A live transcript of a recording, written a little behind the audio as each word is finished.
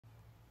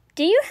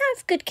Do you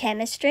have good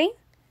chemistry?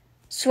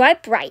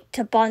 Swipe right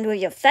to bond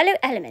with your fellow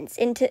elements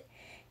in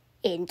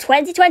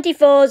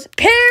 2024's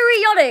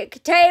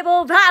periodic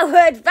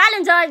table-powered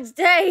Valentine's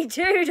Day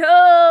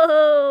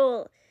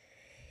Doodle!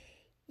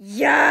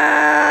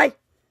 Yay!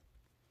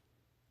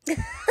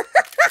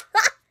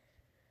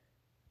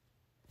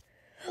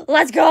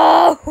 Let's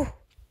go!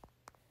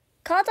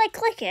 Can't I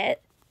click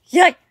it?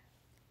 Yay!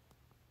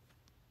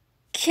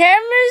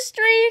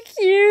 Chemistry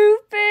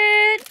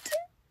Cupid!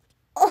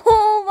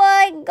 Oh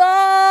my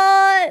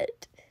god!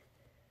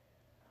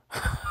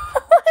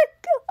 Oh my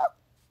god!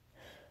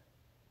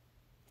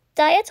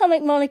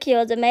 Diatomic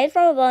molecules are made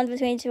from a bond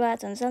between two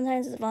atoms.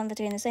 Sometimes it's a bond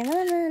between the same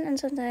element, and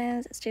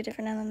sometimes it's two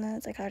different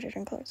elements, like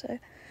hydrogen and so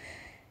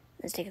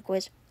let's take a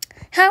quiz.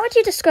 How would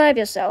you describe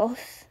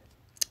yourself?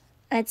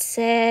 I'd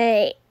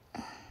say...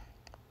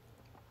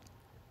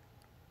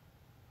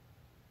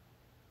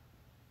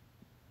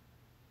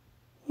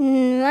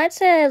 I'd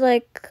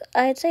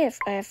say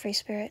I have free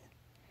spirit.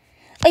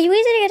 Are you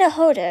easy to get a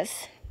hold of?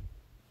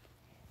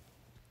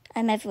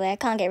 I'm everywhere,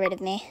 can't get rid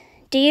of me.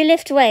 Do you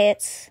lift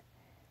weights?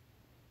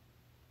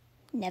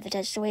 Never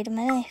touched the weight of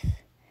my life.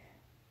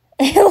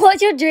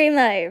 What's your dream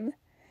home?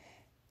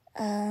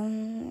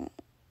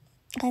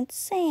 I'd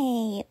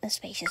say a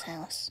spacious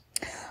house.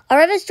 Are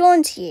others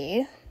drawn to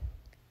you?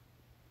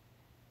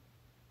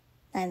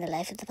 I'm the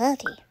life of the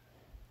party.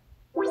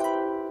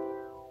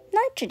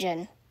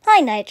 Nitrogen. Hi,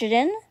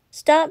 Nitrogen.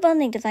 Start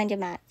bonding to find your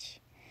match.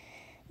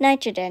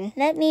 Nitrogen,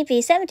 let me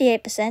be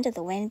 78% of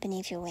the wind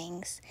beneath your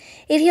wings.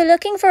 If you're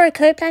looking for a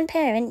co-planned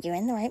parent, you're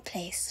in the right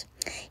place.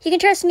 You can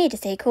trust me to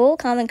stay cool,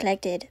 calm, and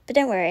collected. But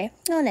don't worry,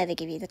 I'll never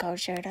give you the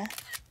cold shoulder.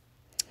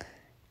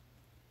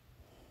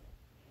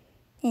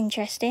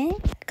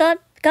 Interesting.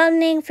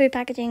 Gardening, food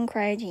packaging,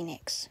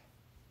 cryogenics.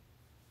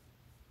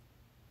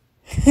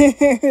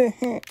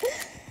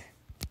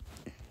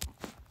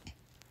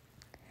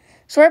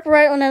 Swipe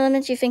right on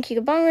elements you think you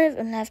could bond with,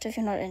 and left if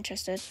you're not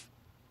interested.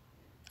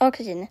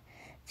 Oxygen.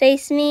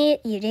 Face me,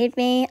 you need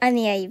me, I'm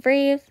the air you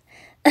breathe.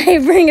 I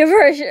bring a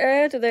fresh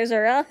air to those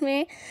around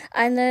me.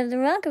 I'm the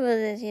remarkable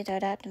ability to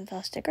adapt and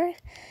foster growth,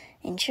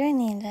 ensuring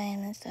the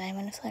environments that I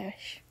want to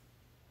flourish.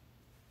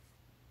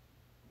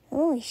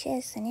 Oh, he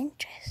shares an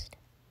interest.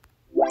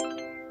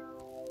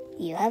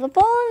 You have a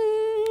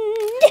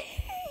bond!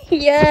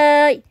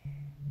 Yay!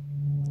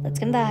 Let's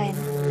combine.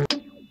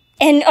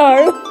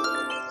 NO!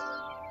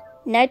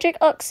 Nitric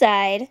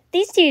oxide.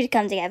 These two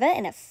come together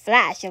in a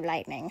flash of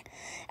lightning.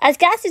 As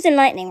gases and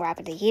lightning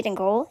rapidly heat and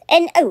cool,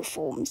 NO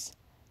forms.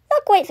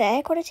 Not quite for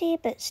air quality,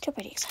 but still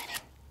pretty exciting.